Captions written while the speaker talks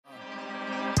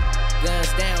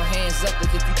Guns down, hands up as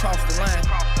if you cross the line.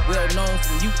 Well known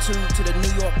from YouTube to the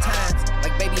New York Times.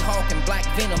 Like Baby Hawk and Black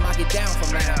Venom, I get down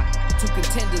from now. Two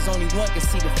contenders, only one can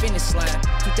see the finish line.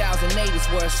 2008 is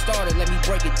where it started, let me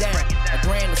break it down. A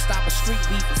grand to stop a street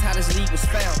beef is how this league was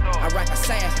found. Iraq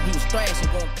assassin, he was thrashing,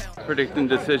 going pound. Predicting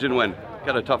decision win.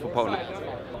 Got a tough opponent.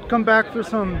 Come back for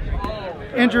some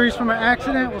injuries from an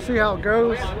accident. We'll see how it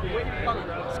goes.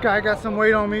 This guy got some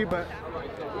weight on me, but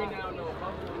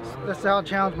that's how I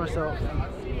challenge myself.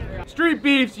 Street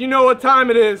Beefs, you know what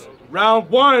time it is. Round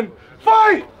one,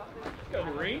 fight!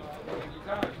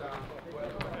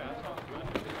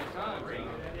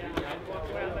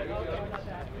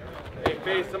 Hey,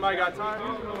 Face, somebody got time?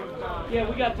 Yeah,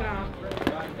 we got time.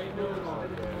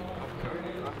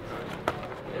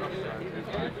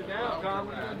 Tom,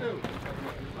 what are you gonna do? You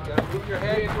gotta move your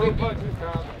head and throw punches,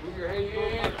 Tom. Move your head and throw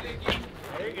punches.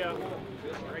 There you go.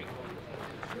 Straight.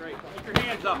 Straight. Keep your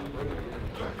hands up.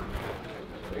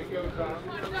 There you go, Tom.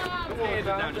 Put your hands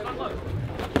down. Just look.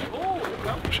 Oh, there you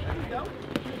go. There you go.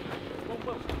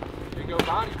 There you go,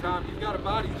 body, Tom. He's got a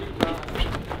body too, Tom. Get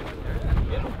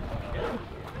him. Get him.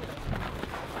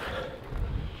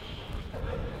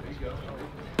 There you go.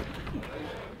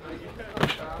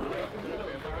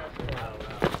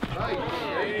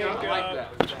 There you go. Like that.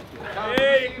 Tom,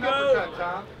 there you go. Uppercut,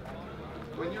 Tom.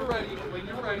 When you're ready,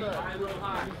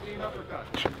 see an uppercut.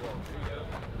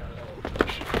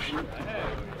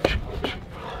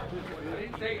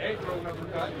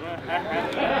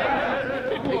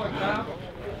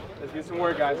 Let's get some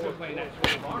work, guys. Punch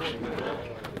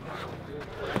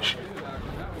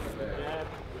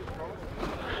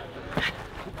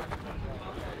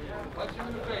him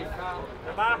in the face, Tom.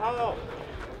 To my hole.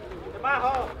 To my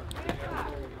hole.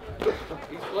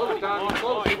 He's close, Tom. He's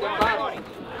close. He's got body.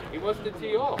 He wants to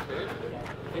tee off, man.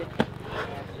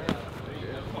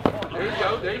 There you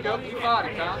go. There you go. Keep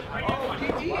body, Tom.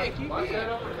 Watch that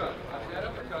uppercut. Watch that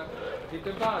uppercut. Keep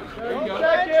the body. There you go.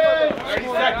 30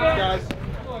 seconds, guys.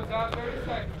 Come on, Tom. 30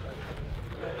 seconds.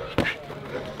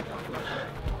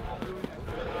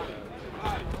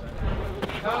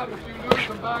 Tom, if you lose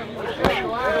somebody, you will take the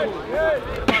line.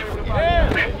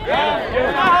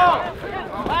 Hands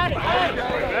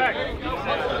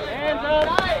up.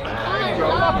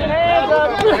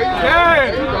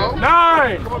 10,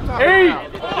 9, 8,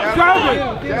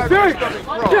 7, 6,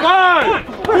 5,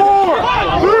 4,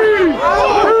 3, 2,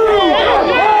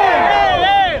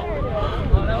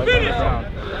 1. Finish.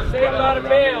 Saved by the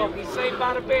bell. He's saved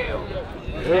by the bell.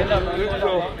 Stand up.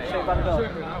 Saved by the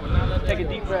bell. Take a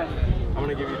deep breath. I'm going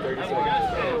to give you 30 seconds. I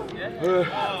don't know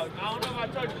if I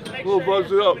told you this. We'll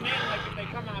bust it up. Like if they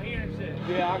come out here and say,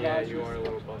 Yeah, I got you. You are a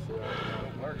little busted up.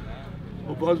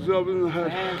 We'll bust it up in the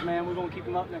head. hands, man. We're going to keep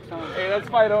them up next time. Hey, let's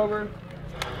fight over.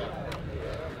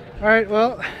 All right,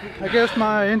 well, I guess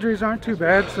my injuries aren't too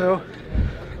bad, so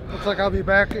looks like I'll be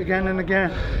back again and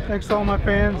again. Thanks to all my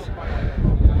fans.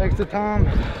 Thanks to Tom.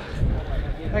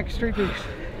 Thanks, Street Beefs.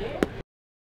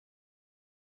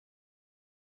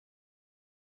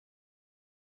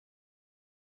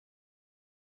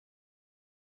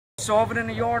 Solve it in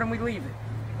the yard and we leave it.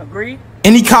 Agreed?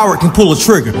 Any coward can pull a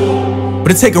trigger,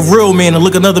 but it take a real man to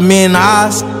look another man in the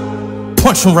eyes,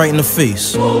 punch him right in the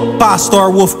face. 5-star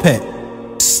wolf pack.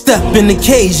 Step in the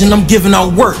cage and I'm giving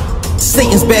out work.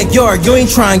 Satan's backyard, you ain't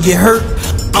trying to get hurt.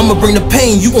 I'ma bring the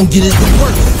pain, you gon' get it to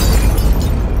work.